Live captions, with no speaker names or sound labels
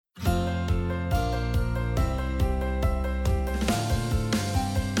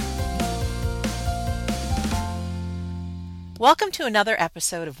Welcome to another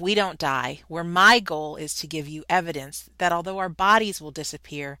episode of We Don't Die, where my goal is to give you evidence that although our bodies will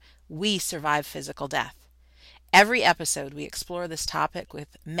disappear, we survive physical death. Every episode, we explore this topic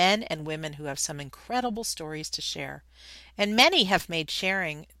with men and women who have some incredible stories to share, and many have made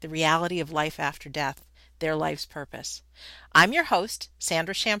sharing the reality of life after death their life's purpose. I'm your host,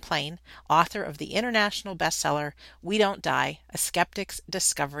 Sandra Champlain, author of the international bestseller, We Don't Die, A Skeptic's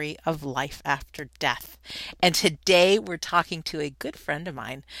Discovery of Life After Death. And today we're talking to a good friend of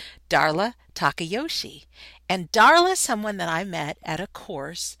mine, Darla Takayoshi. And Darla is someone that I met at a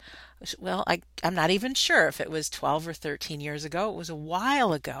course. Well, I'm not even sure if it was 12 or 13 years ago. It was a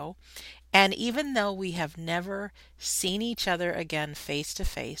while ago. And even though we have never seen each other again face to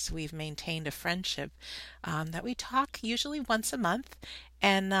face, we've maintained a friendship that we talk usually once a month.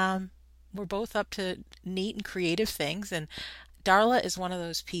 And we're both up to neat and creative things. And Darla is one of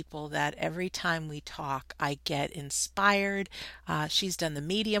those people that every time we talk, I get inspired. She's done the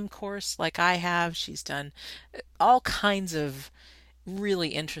medium course like I have. She's done all kinds of really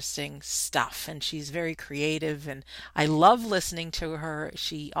interesting stuff, and she's very creative, and I love listening to her.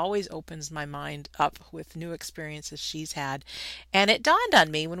 She always opens my mind up with new experiences she's had, and it dawned on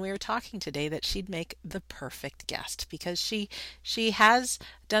me when we were talking today that she'd make the perfect guest because she has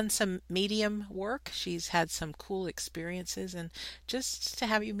done some medium work. She's had some cool experiences, and just to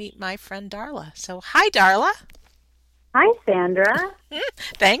have you meet my friend Darla. So hi, Darla. Hi, Sandra.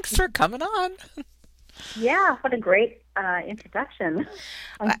 Thanks for coming on. Yeah, what a great introduction.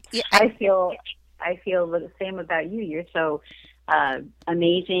 Yeah, I feel the same about you. You're so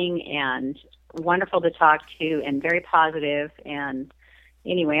amazing and wonderful to talk to, and very positive. And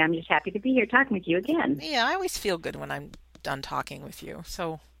anyway, I'm just happy to be here talking with you again. yeah, I always feel good when I'm done talking with you.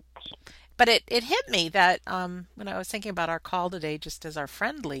 But it hit me that when I was thinking about our call today, just as our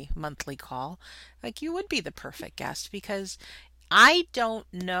friendly monthly call, like you would be the perfect guest because I don't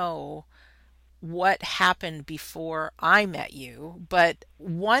know what happened before I met you, but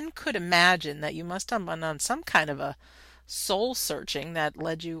one could imagine that you must have been on some kind of a soul searching that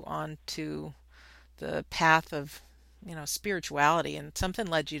led you on to the path of, spirituality, and something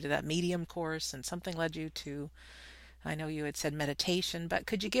led you to that medium course, and something led you to, I know you had said meditation, but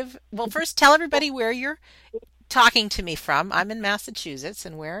could you well, first tell everybody where you're talking to me from. I'm in Massachusetts,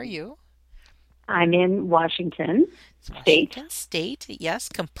 and where are you? I'm in Washington It's State. Washington State. Yes,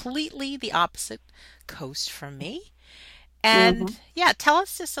 completely the opposite coast from me. And hmm yeah, tell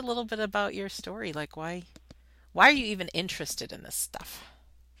us just a little bit about your story. Like why are you even interested in this stuff?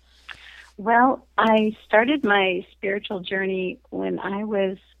 Well, I started my spiritual journey when I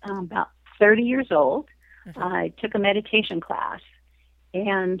was about 30 years old. Hmm. I took a meditation class,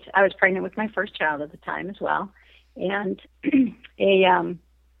 and I was pregnant with my first child at the time as well. And a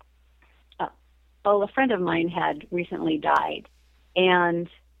a friend of mine had recently died, and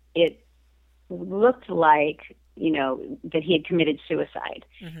it looked like, that he had committed suicide.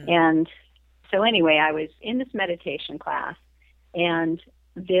 Hmm. And so anyway, I was in this meditation class, and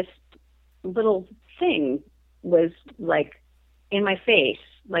this little thing was like in my face,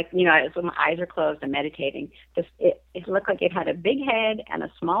 like, when my eyes are closed, I'm meditating. It looked like it had a big head and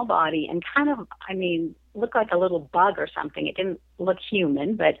a small body, and kind of, looked like a little bug or something. It didn't look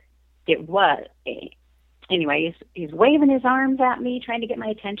human, but it was. Anyway, he's waving his arms at me, trying to get my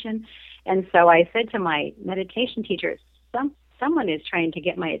attention. And so I said to my meditation teacher, someone is trying to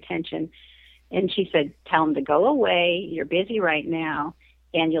get my attention. And she said, tell him to go away. You're busy right now,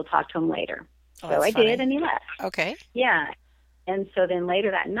 and you'll talk to him later. Oh, So that's I did, funny. and he left. Okay. Yeah. And so then later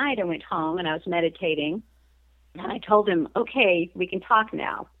that night, I went home, and I was meditating. And I told him, okay, we can talk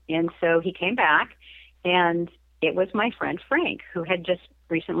now. And so he came back, and it was my friend Frank, who had just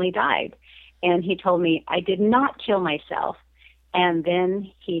recently died. And he told me, I did not kill myself. And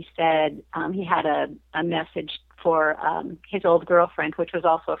then he said he had a message for his old girlfriend, which was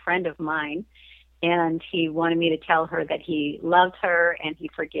also a friend of mine. And he wanted me to tell her that he loved her and he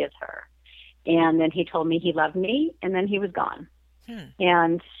forgives her. And then he told me he loved me, and then he was gone. Hmm.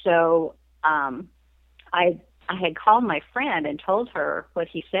 And so I had called my friend and told her what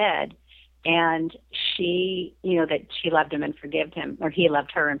he said, and she, that she loved him and forgave him, or he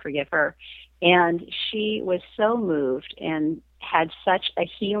loved her and forgive her. And she was so moved and had such a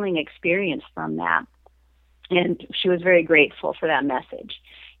healing experience from that. And she was very grateful for that message.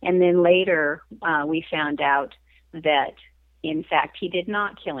 And then later, we found out that, in fact, he did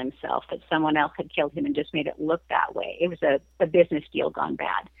not kill himself, that someone else had killed him and just made it look that way. It was a business deal gone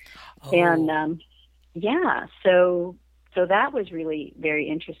bad. Oh. And yeah, so that was really very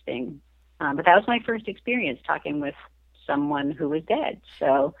interesting. But that was my first experience talking with someone who was dead.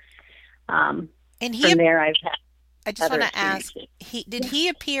 So And he from there, I've had. I just other want to ask, experiences. did Yeah. he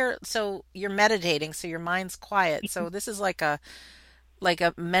appear, so you're meditating, so your mind's quiet. So this is like a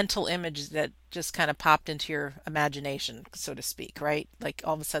mental image that just kind of popped into your imagination, so to speak, right? Like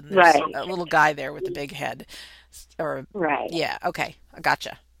all of a sudden there's Right. a little guy there with a big head. Or Right. yeah, okay. I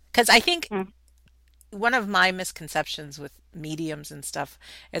gotcha. Because I think Mm. one of my misconceptions with mediums and stuff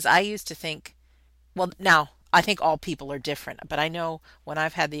is I used to think, well, now I think all people are different, but I know when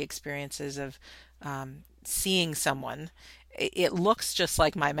I've had the experiences of seeing someone, it looks just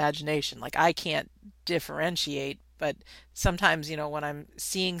like my imagination. Like I can't differentiate, but sometimes, when I'm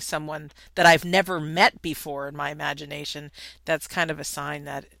seeing someone that I've never met before in my imagination, that's kind of a sign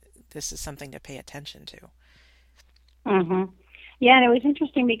that this is something to pay attention to. Hmm. Yeah, and it was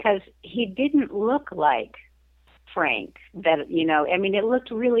interesting because he didn't look like Frank. That I mean, it looked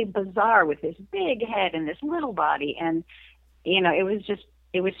really bizarre with this big head and this little body, and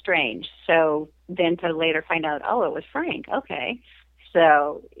it was strange. So then to later find out, oh, it was Frank. Okay,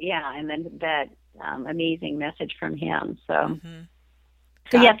 so yeah, and then that amazing message from him. Hmm.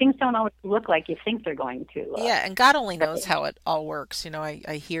 So yeah, God, things don't always look like you think they're going to look. yeah, and God only So, knows how it all works.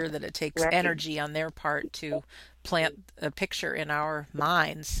 I hear that it takes right. energy on their part to plant a picture in our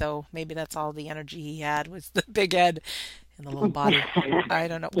minds. So maybe that's all the energy he had was the big head and the little body. I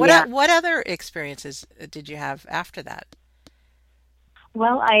don't know. Yeah. What other experiences did you have after that?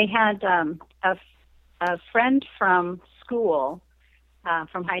 Well, I had a friend from school,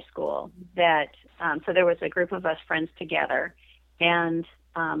 from high school, that so there was a group of us friends together, and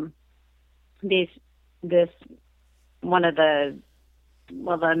um, these this one of the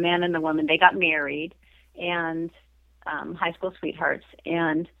the man and the woman, they got married, and high school sweethearts,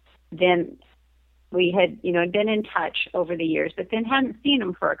 and then we had been in touch over the years, but then hadn't seen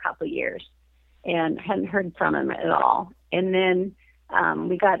him for a couple of years and hadn't heard from him at all. And then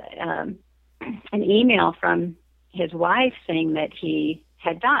we got an email from his wife saying that he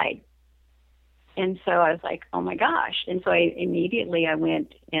had died. And so I was like, oh my gosh. And so I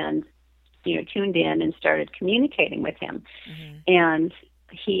went and, tuned in and started communicating with him. Hmm. And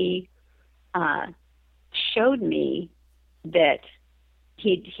he uh, showed me that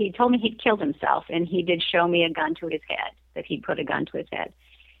he told me he'd killed himself, and he did show me a gun to his head, that he'd put a gun to his head.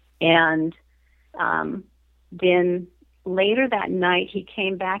 And then later that night, he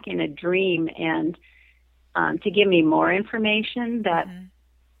came back in a dream and to give me more information that Hmm.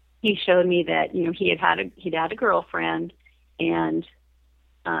 he showed me that he'd had a girlfriend, and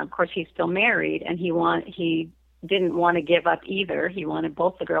of course he's still married, and he didn't want to give up either. He wanted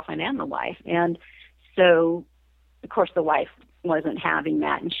both the girlfriend and the wife, and so of course the wife wasn't having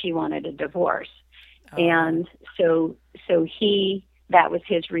that, and she wanted a divorce. Oh. And he that was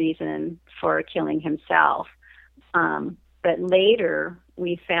his reason for killing himself. But later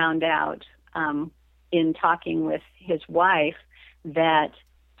we found out in talking with his wife that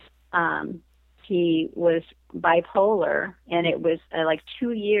he was bipolar, and it was like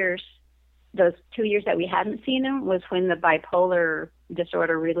 2 years. Those 2 years that we hadn't seen him was when the bipolar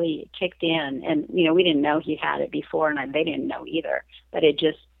disorder really kicked in, and we didn't know he had it before, and they didn't know either. But it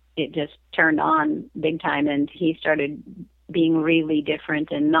just turned on big time, and he started being really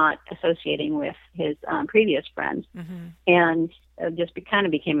different and not associating with his previous friends, Hmm. and just kind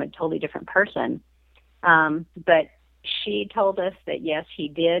of became a totally different person. But she told us that yes, he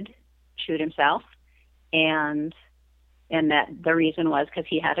did shoot himself, and that the reason was because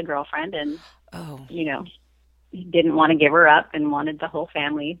he had a girlfriend, and Oh. you know he didn't want to give her up and wanted the whole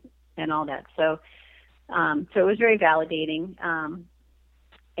family and all that. So it was very validating.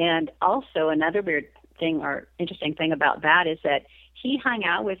 And also another weird thing or interesting thing about that is that he hung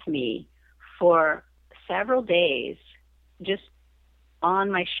out with me for several days, just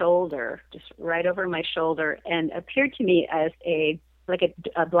on my shoulder, just right over my shoulder, and appeared to me as a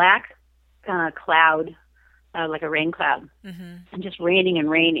black cloud, like a rain cloud, Hmm. and just raining and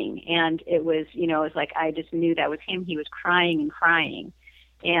raining. And it was, it was like I just knew that was him. He was crying and crying,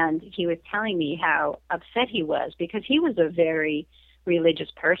 and he was telling me how upset he was because he was a very religious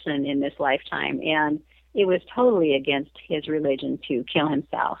person in this lifetime, and it was totally against his religion to kill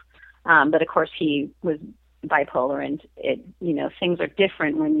himself. But of course, he was bipolar, and things are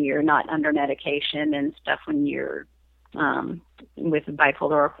different when you're not under medication and stuff when you're with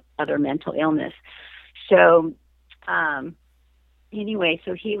bipolar or other mental illness. So anyway,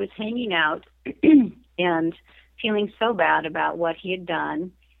 so he was hanging out and feeling so bad about what he had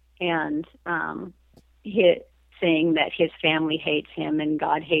done, and he saying that his family hates him and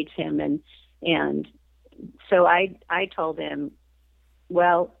God hates him, and so I told him,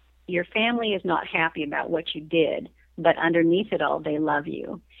 well, your family is not happy about what you did, but underneath it all, they love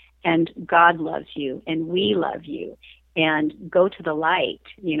you. and God loves you, and we love you, and go to the light,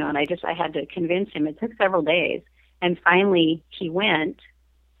 and I had to convince him. It took several days, and finally he went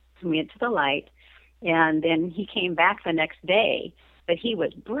to the light, and then he came back the next day, but he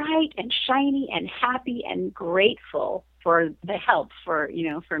was bright and shiny and happy and grateful for the help, for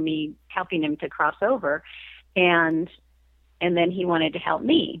me helping him to cross over, and then he wanted to help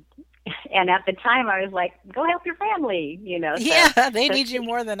me. And at the time I was like, go help your family. Yeah, they So need you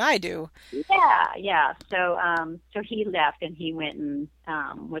more than I do. yeah. So he left and he went and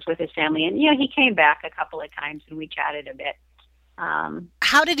was with his family, and he came back a couple of times and we chatted a bit.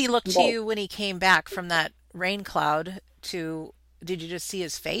 How did he look to But you when he came back from that rain cloud to, did you just see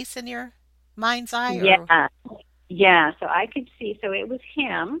his face in your mind's eye or? yeah, yeah. So I could see. So it was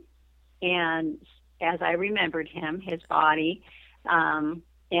him, and as I remembered him, his body,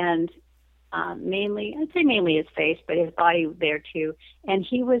 and mainly, I'd say mainly his face, but his body there too. And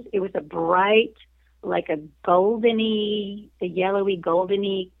it was a bright, like a yellowy,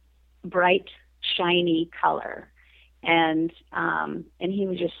 goldeny, bright, shiny color. And he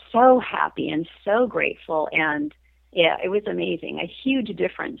was just so happy and so grateful. And yeah, it was amazing. A huge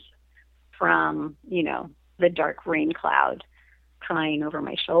difference from, the dark rain cloud crying over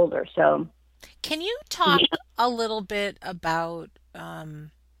my shoulder. So, Can you talk yeah. a little bit about,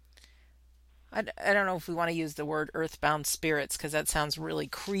 I don't know if we want to use the word earthbound spirits because that sounds really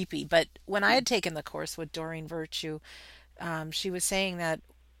creepy, but when I had taken the course with Doreen Virtue, she was saying that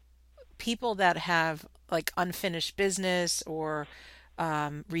people that have like unfinished business or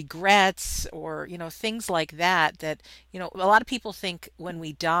regrets or things like that, a lot of people think when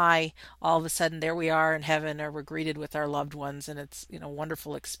we die all of a sudden there we are in heaven or we're greeted with our loved ones and it's a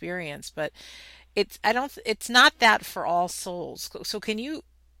wonderful experience, but it's not that for all souls. So can you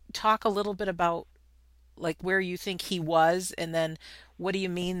talk a little bit about like where you think he was, and then what do you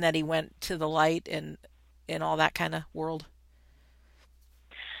mean that he went to the light and all that kind of world?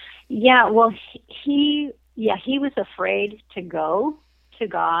 Yeah, well, he was afraid to go to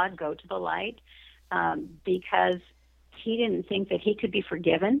God, go to the light, because he didn't think that he could be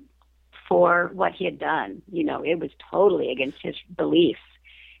forgiven for what he had done. It was totally against his beliefs,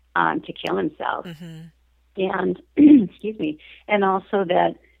 to kill himself. Hmm. And excuse me, and also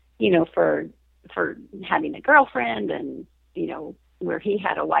that, for having a girlfriend, and where he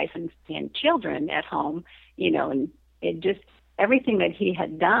had a wife and children at home, and it just, everything that he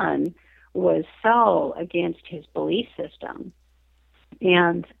had done was so against his belief system,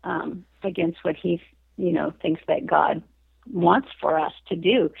 and against what he thinks that God wants for us to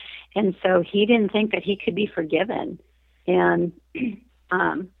do. And so he didn't think that he could be forgiven, and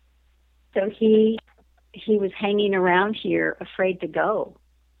so he was hanging around here afraid to go,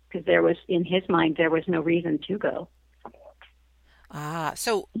 because in his mind there was no reason to go.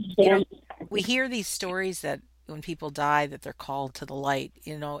 So, And we hear these stories that when people die that they're called to the light,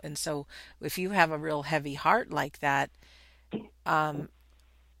 and so if you have a real heavy heart like that, um,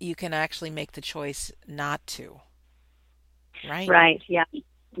 you can actually make the choice not to, right? right, yeah,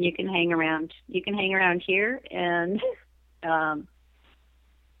 you can hang around. You can hang around here and um,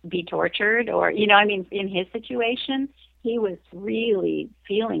 be tortured, or in his situation, he was really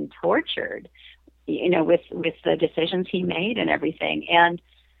feeling tortured, with the decisions he made and everything, and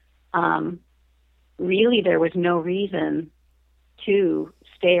really there was no reason to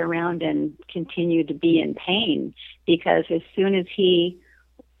stay around and continue to be in pain, because as soon as he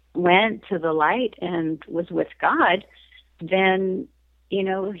went to the light and was with God, then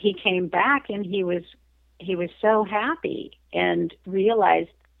he came back and he was so happy and realized,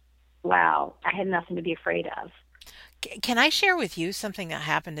 wow, I had nothing to be afraid of. Can I share with you something that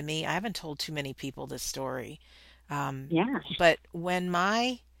happened to me? I haven't told too many people this story. Yeah. But when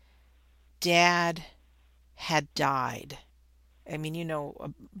my dad had died, I mean,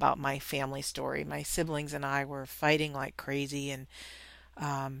 about my family story. My siblings and I were fighting like crazy, and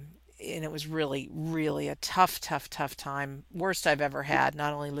it was really, really a tough, tough, tough time. Worst I've ever had.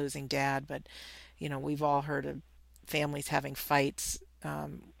 Not only losing dad, but we've all heard of families having fights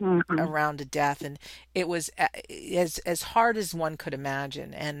Hmm. around a death, and it was as hard as one could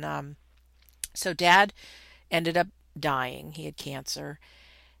imagine. And so dad ended up dying. He had cancer.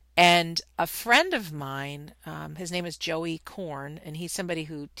 And a friend of mine, his name is Joey Korn, and he's somebody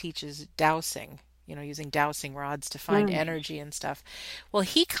who teaches dowsing, using dowsing rods to find Mm. energy and stuff. Well,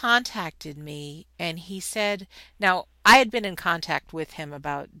 he contacted me and he said, now I had been in contact with him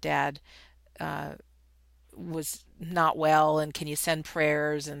about dad uh, was not well and can you send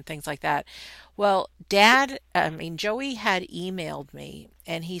prayers and things like that. Well, Joey had emailed me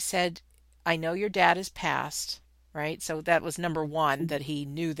and he said, I know your dad has passed. right? So that was number one, that he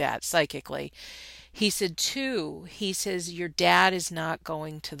knew that psychically. He said, two, he says, your dad is not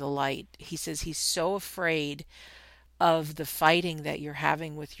going to the light. He says he's so afraid of the fighting that you're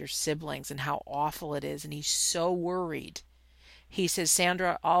having with your siblings and how awful it is. And he's so worried. He says,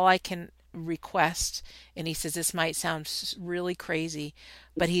 Sandra, all I can request, and he says, this might sound really crazy,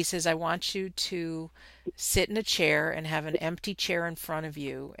 but he says, I want you to sit in a chair and have an empty chair in front of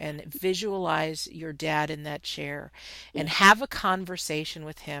you and visualize your dad in that chair and have a conversation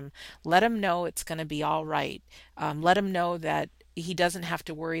with him. Let him know it's going to be all right. Let him know that he doesn't have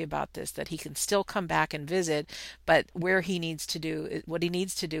to worry about this, that he can still come back and visit, but what he needs to do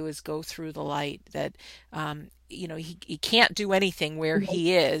is go through the light, that he can't do anything where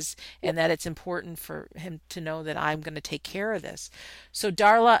he is, and that it's important for him to know that I'm going to take care of this. So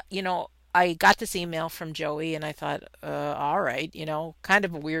Darla, I got this email from Joey and I thought, all right, kind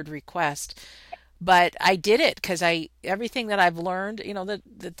of a weird request. But I did it because everything that I've learned,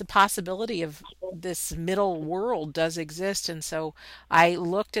 that the possibility of this middle world does exist. And so I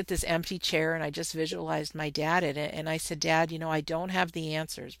looked at this empty chair and I just visualized my dad in it. And I said, Dad, I don't have the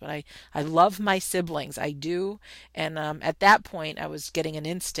answers, but I love my siblings. I do. And at that point, I was getting an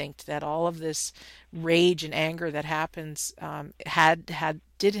instinct that all of this rage and anger that happens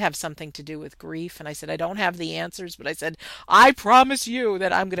did have something to do with grief. And I said, I don't have the answers, but I said, I promise you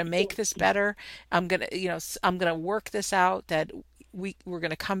that I'm going to make this better. I'm going to work this out, that we're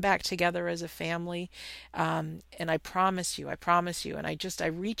going to come back together as a family. And I promise you. And I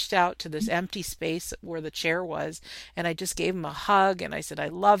reached out to this empty space where the chair was, and I just gave him a hug, and I said, I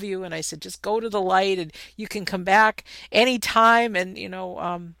love you. And I said, just go to the light and you can come back anytime.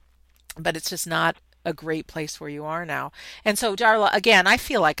 And, but it's just not a great place where you are now. And so, Darla, again, I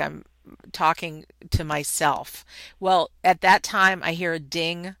feel like I'm talking to myself. Well, at that time, I hear a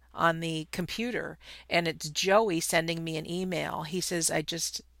ding on the computer, and it's Joey sending me an email. He says, I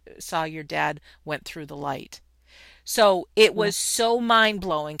just saw your dad went through the light. So it was so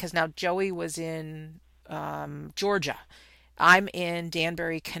mind-blowing, because now Joey was in Georgia. I'm in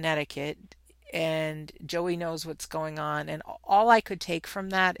Danbury, Connecticut, and Joey knows what's going on. And all I could take from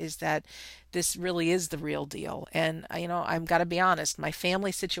that is that this really is the real deal. And, I've got to be honest, my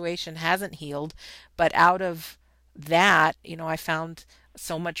family situation hasn't healed, but out of that, I found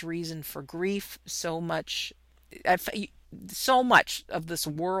so much reason for grief, so much of this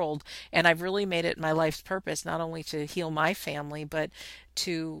world, and I've really made it my life's purpose not only to heal my family, but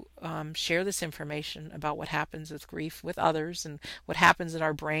to share this information about what happens with grief with others, and what happens in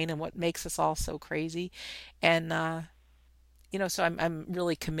our brain, and what makes us all so crazy. And so I'm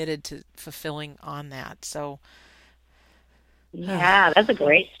really committed to fulfilling on that. So yeah, that's a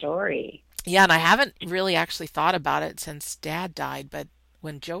great story. yeah, and I haven't really actually thought about it since Dad died, but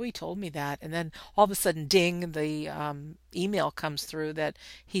when Joey told me that, and then all of a sudden, ding, the email comes through that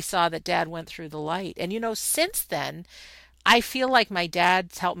he saw that Dad went through the light. And since then, I feel like my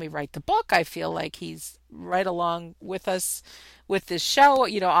dad's helped me write the book. I feel like he's right along with us with this show.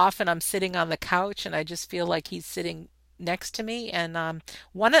 Often I'm sitting on the couch and I just feel like he's sitting next to me. And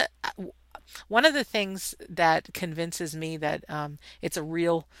one of the things that convinces me that it's a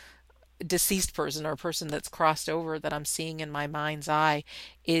real deceased person, or a person that's crossed over, that I'm seeing in my mind's eye,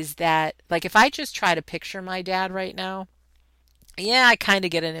 is that, like, if I just try to picture my dad right now, yeah, I kind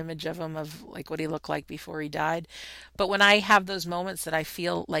of get an image of him, of like what he looked like before he died. But when I have those moments that I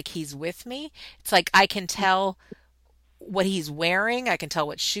feel like he's with me, it's like I can tell what he's wearing. I can tell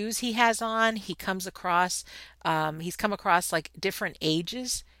what shoes he has on. He's come across like different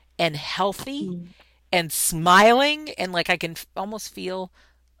ages, and healthy and smiling. And like I can almost feel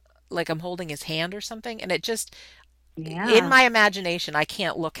like I'm holding his hand or something. And it just, in my imagination, I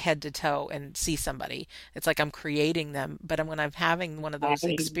can't look head to toe and see somebody. It's like I'm creating them. But when I'm having one of those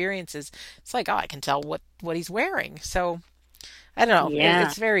experiences, it's like, oh, I can tell what he's wearing. So I don't know.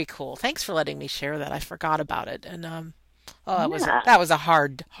 It's very cool. Thanks for letting me share that. I forgot about it. And that was a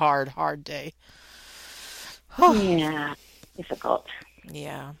hard day. Yeah, difficult.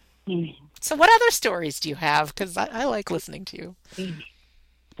 Yeah. Mm. So what other stories do you have? Because I like listening to you.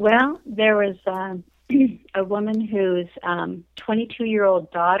 Well, there was a woman whose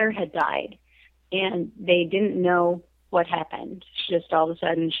 22-year-old daughter had died, and they didn't know what happened. Just all of a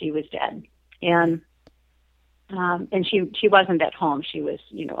sudden, she was dead, and she wasn't at home. She was,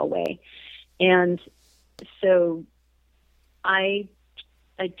 away, and so I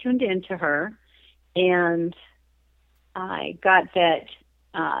tuned into her, and I got that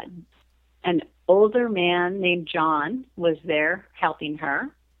an older man named John was there helping her.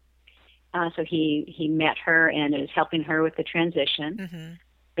 So he met her and is helping her with the transition,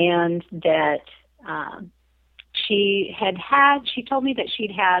 and that she told me that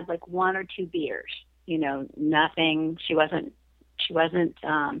she'd had like one or two beers, nothing. She wasn't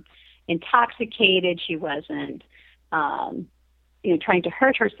intoxicated. She wasn't, trying to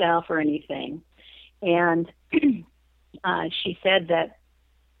hurt herself or anything. And she said that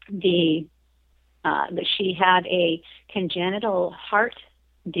that she had a congenital heart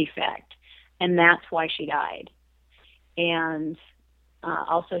defect, and that's why she died. And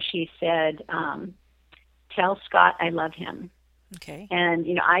also she said, tell Scott I love him. Okay. And,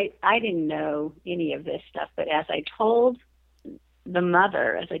 I didn't know any of this stuff, but as I told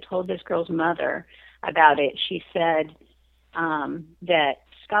this girl's mother about it, she said that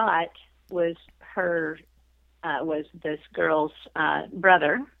Scott was this girl's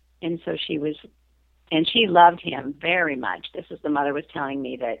brother, and so she loved him very much. This is the mother was telling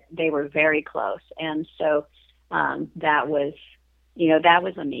me that they were very close, and so that was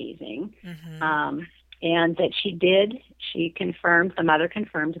amazing. Mm-hmm. And that the mother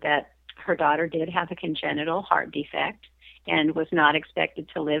confirmed that her daughter did have a congenital heart defect and was not expected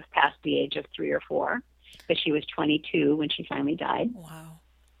to live past the age of 3 or 4, but she was 22 when she finally died. Wow.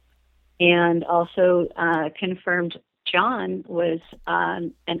 And also confirmed John was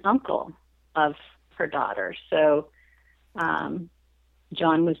an uncle of her daughter. So John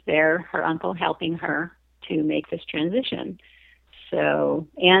was there, her uncle, helping her to make this transition. So,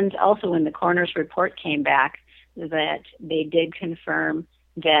 and also when the coroner's report came back, that they did confirm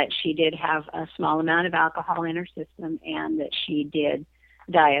that she did have a small amount of alcohol in her system and that she did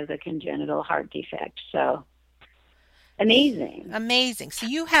die of the congenital heart defect. So, amazing. Amazing. So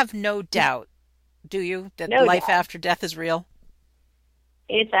you have no doubt, do you, that No life doubt. after death is real?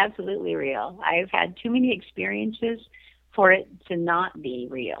 It's absolutely real. I've had too many experiences for it to not be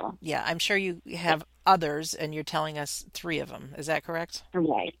real. Yeah, I'm sure you have others, and you're telling us 3 of them. Is that correct?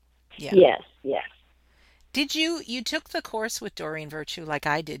 Right. Yeah. Yes. Did you took the course with Doreen Virtue like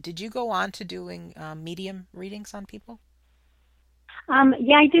I did? Did you go on to doing medium readings on people?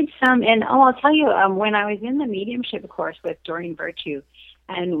 Yeah, I did some, and I'll tell you, when I was in the mediumship course with Doreen Virtue,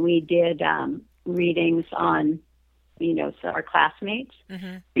 and we did readings on, so our classmates.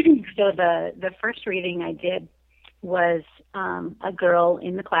 Mm-hmm. So the first reading I did was a girl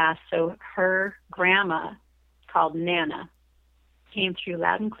in the class. So her grandma, called Nana, came through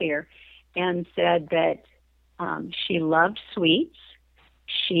loud and clear and said that she loved sweets.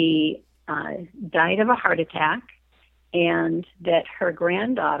 She died of a heart attack, and that her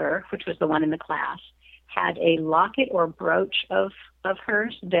granddaughter, which was the one in the class, had a locket or brooch of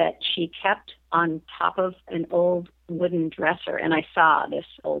hers that she kept on top of an old wooden dresser. And I saw this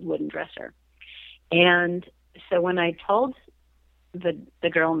old wooden dresser. And so when I told the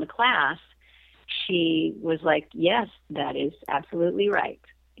girl in the class, she was like, yes, that is absolutely right.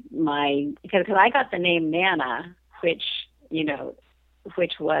 Because I got the name Nana, which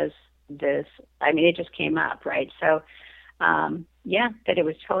was this, it just came up, right? So, that it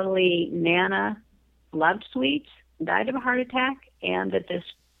was totally Nana loved sweets, died of a heart attack, and that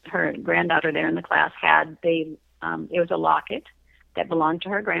her granddaughter there in the class it was a locket that belonged to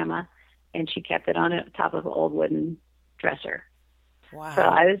her grandma, and she kept it on top of an old wooden dresser. Wow. So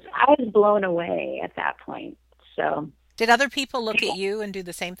I was blown away at that point. So did other people look at you and do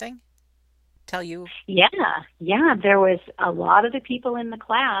the same thing? Tell you? Yeah. There was a lot of the people in the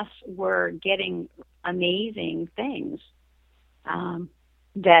class were getting amazing things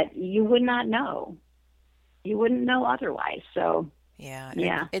that you would not know. You wouldn't know otherwise. So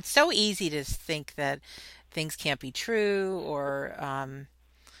yeah. It's so easy to think that things can't be true, or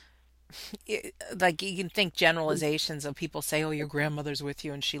like you can think generalizations of people say, oh, your grandmother's with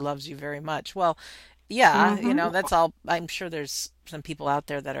you and she loves you very much. Well, yeah, Mm-hmm. that's all. I'm sure there's some people out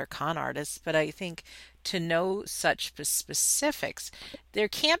there that are con artists, but I think to know such specifics, there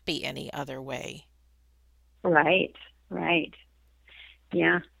can't be any other way. Right.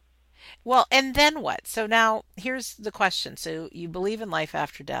 Yeah. Well, and then what? So now here's the question. So you believe in life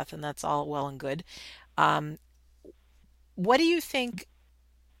after death, and that's all well and good. Um, what do you think,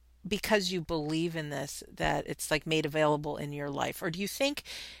 because you believe in this, that it's like made available in your life? Or do you think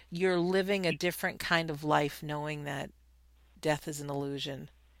you're living a different kind of life knowing that death is an illusion?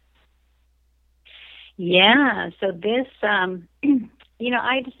 Yeah. So this, I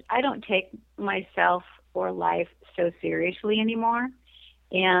don't take myself or life so seriously anymore.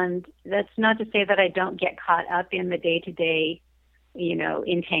 And that's not to say that I don't get caught up in the day-to-day,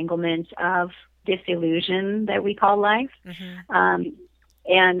 entanglement of this illusion that we call life. Mm-hmm.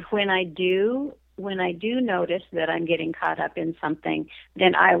 And when I do notice that I'm getting caught up in something,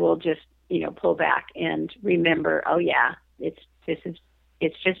 then I will just, pull back and remember, oh yeah, this is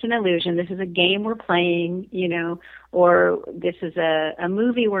it's just an illusion. This is a game we're playing, or this is a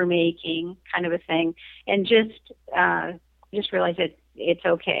movie we're making, kind of a thing, and just realize that it's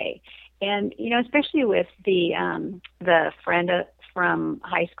okay. And especially with the friend from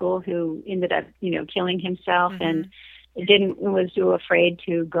high school who ended up killing himself, and was too afraid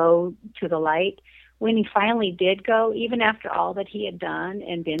to go to the light. When he finally did go, even after all that he had done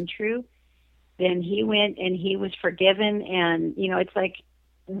and been through, then he went and he was forgiven. And it's like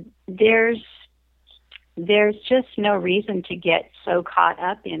there's just no reason to get so caught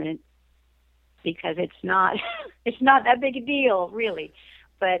up in it, because it's not it's not that big a deal, really.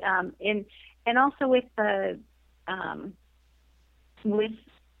 But and also with the with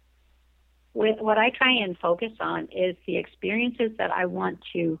what I try and focus on is the experiences that I want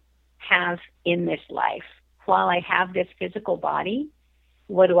to have in this life. While I have this physical body,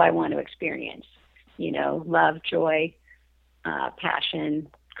 what do I want to experience? Love, joy, passion,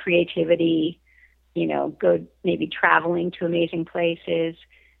 creativity, go maybe traveling to amazing places,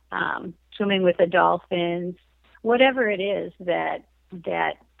 swimming with the dolphins, whatever it is that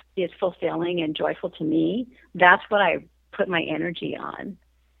is fulfilling and joyful to me. That's what I put my energy on.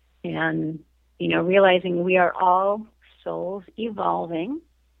 And, realizing we are all souls evolving.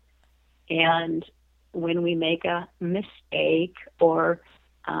 And when we make a mistake or,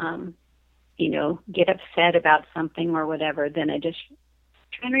 get upset about something or whatever, then I just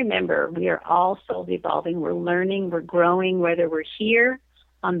try and remember we are all souls evolving. We're learning, we're growing, whether we're here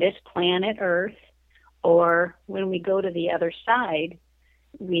on this planet Earth or when we go to the other side,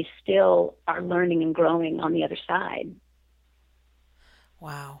 we still are learning and growing on the other side.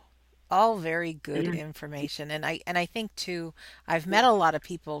 Wow. All very good information. And I think too, I've met a lot of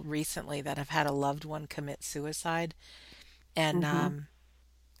people recently that have had a loved one commit suicide. And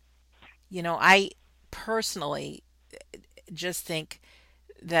I personally just think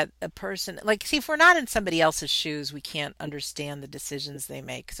that a person, like, see, if we're not in somebody else's shoes, we can't understand the decisions they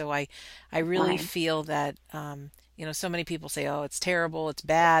make. So I really feel that so many people say, oh, it's terrible, it's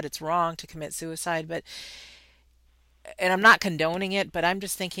bad, it's wrong to commit suicide, and I'm not condoning it, but I'm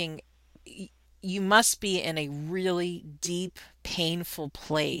just thinking you must be in a really deep, painful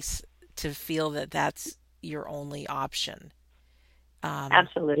place to feel that that's your only option.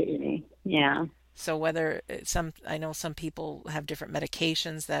 Absolutely. Yeah. So whether I know some people have different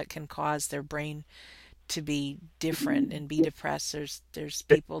medications that can cause their brain to be different and be depressed. There's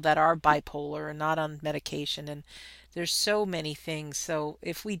people that are bipolar and not on medication, and there's so many things. So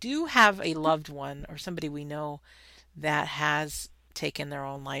if we do have a loved one or somebody we know that has taken their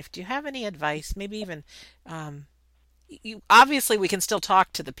own life, do you have any advice? Maybe even obviously we can still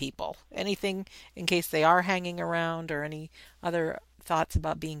talk to the people. Anything in case they are hanging around, or any other thoughts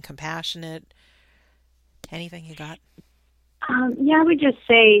about being compassionate? Anything you got? I would just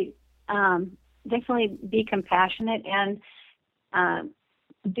say definitely be compassionate and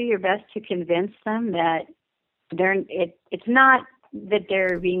do your best to convince them that it's not that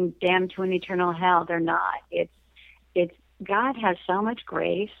they're being damned to an eternal hell. They're not. It's God has so much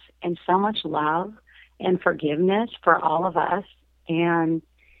grace and so much love and forgiveness for all of us, and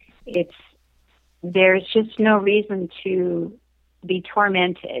there's just no reason to be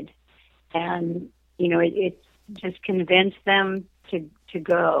tormented. And it just convince them to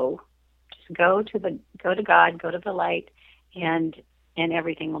go to God, go to the light, and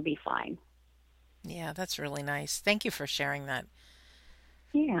everything will be fine. Yeah, that's really nice. Thank you for sharing that.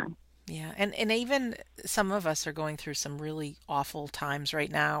 Yeah. Yeah, and even some of us are going through some really awful times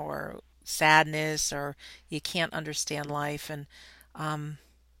right now, or sadness, or you can't understand life. And um,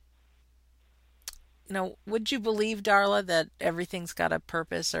 would you believe, Darla, that everything's got a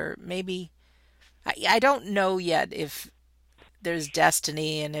purpose? Or maybe I don't know yet if there's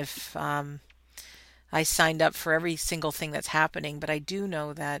destiny, and if I signed up for every single thing that's happening, but I do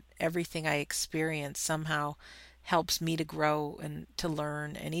know that everything I experience somehow helps me to grow and to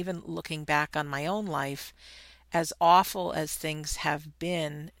learn. And even looking back on my own life, as awful as things have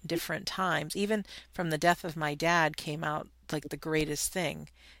been different times, even from the death of my dad came out like the greatest thing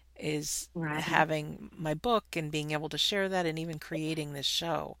is Right. having my book and being able to share that, and even creating this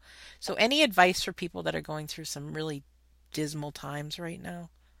show. So any advice for people that are going through some really dismal times right now?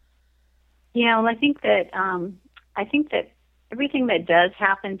 Yeah, well, I think that everything that does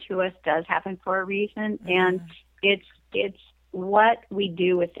happen to us does happen for a reason, and it's what we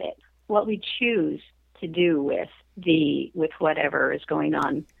do with it, what we choose to do with whatever is going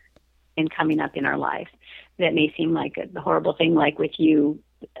on and coming up in our life. That may seem like the horrible thing, like with you,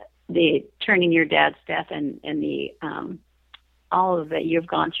 the turning your dad's death and the all of that you've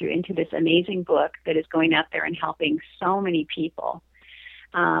gone through into this amazing book that is going out there and helping so many people.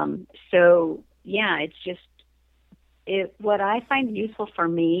 So yeah, it's just what I find useful for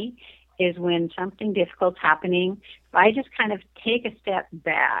me is when something difficult's happening, if I just kind of take a step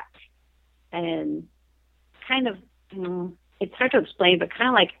back and kind of, it's hard to explain, but kind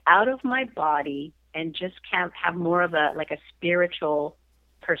of like out of my body and just have more of a like a spiritual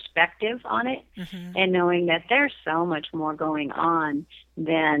perspective on it, and knowing that there's so much more going on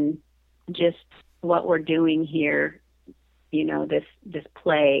than just what we're doing here, this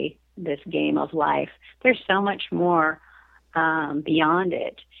play, this game of life. There's so much more beyond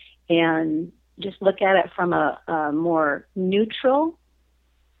it, and just look at it from a more neutral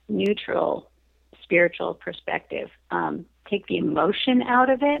spiritual perspective. Take the emotion out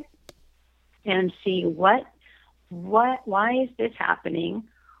of it and see why is this happening?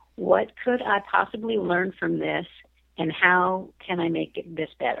 What could I possibly learn from this, and how can I make this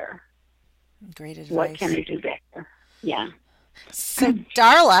better? Great advice. What can I do better? Yeah. So,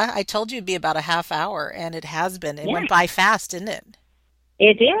 Darla, I told you it'd be about a half hour, and it has been. It went by fast, didn't it?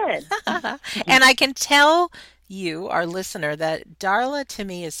 It did. And I can tell you, our listener, that Darla to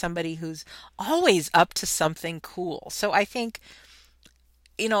me is somebody who's always up to something cool. So I think,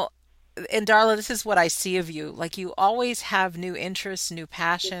 and Darla, this is what I see of you. Like, you always have new interests, new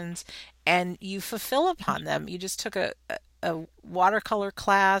passions, and you fulfill upon them. You just took a watercolor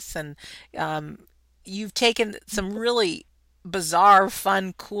class, and you've taken some really bizarre,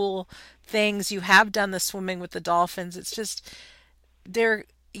 fun, cool things. You have done the swimming with the dolphins. It's just,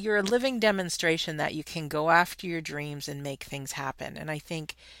 you're a living demonstration that you can go after your dreams and make things happen. And I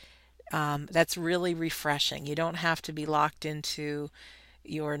think that's really refreshing. You don't have to be locked into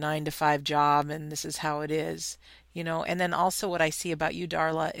your 9-to-5 job and this is how it is, And then also what I see about you,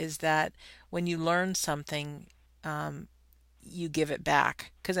 Darla, is that when you learn something, you give it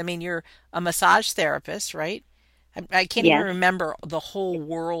back. Because, you're a massage therapist, right? I can't even remember the whole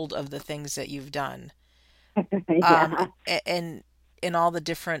world of the things that you've done. And in all the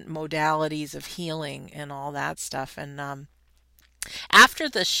different modalities of healing and all that stuff. And after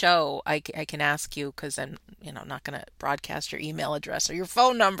the show, I can ask you, because I'm not going to broadcast your email address or your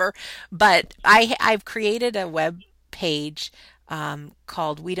phone number, but I've created a web page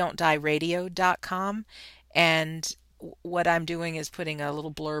called WeDon'tDieRadio.com, and what I'm doing is putting a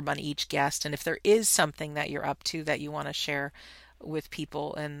little blurb on each guest, and if there is something that you're up to that you want to share with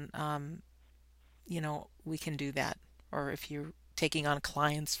people, and we can do that, or if you're taking on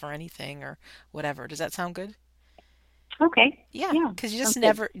clients for anything or whatever. Does that sound good? Okay. Yeah, because you just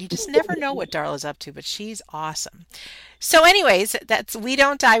never know what Darla's up to, but she's awesome. So anyways, that's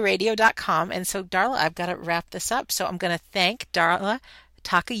WeDon'tDieRadio.com. And so, Darla, I've got to wrap this up. So I'm going to thank Darla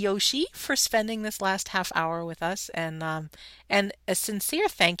Takayoshi for spending this last half hour with us, and a sincere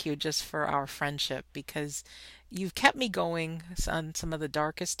thank you just for our friendship, because you've kept me going on some of the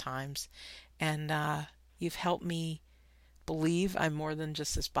darkest times, and you've helped me believe I'm more than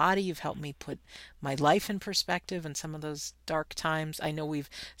just this body. You've helped me put my life in perspective in some of those dark times. I know we've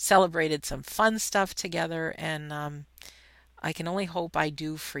celebrated some fun stuff together, and I can only hope I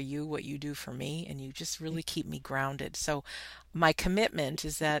do for you what you do for me, and you just really keep me grounded. So my commitment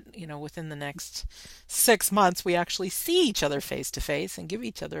is that, within the next 6 months, we actually see each other face to face and give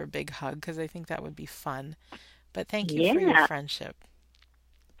each other a big hug, because I think that would be fun. But thank you for your friendship.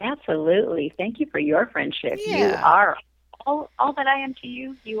 Absolutely. Thank you for your friendship. Yeah. You are all that I am to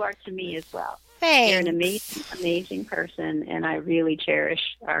you, you are to me as well. Thanks. You're an amazing person, and I really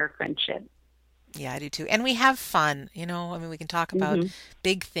cherish our friendship. Yeah, I do too. And we have fun, we can talk about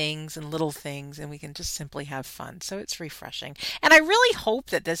big things and little things, and we can just simply have fun. So it's refreshing. And I really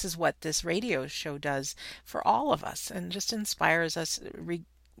hope that this is what this radio show does for all of us, and just inspires us,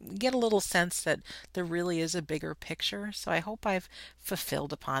 get a little sense that there really is a bigger picture. So I hope I've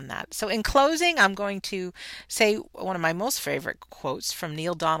fulfilled upon that. So in closing, I'm going to say one of my most favorite quotes from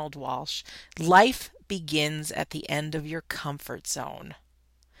Neil Donald Walsh: "Life begins at the end of your comfort zone."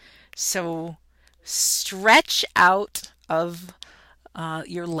 So stretch out of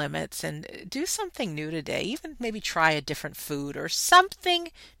your limits and do something new today. Even maybe try a different food or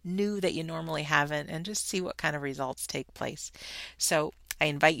something new that you normally haven't, and just see what kind of results take place. So I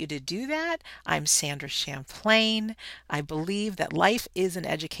invite you to do that. I'm Sandra Champlain. I believe that life is an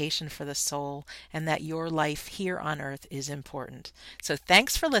education for the soul, and that your life here on earth is important. So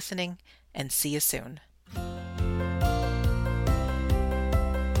thanks for listening, and see you soon.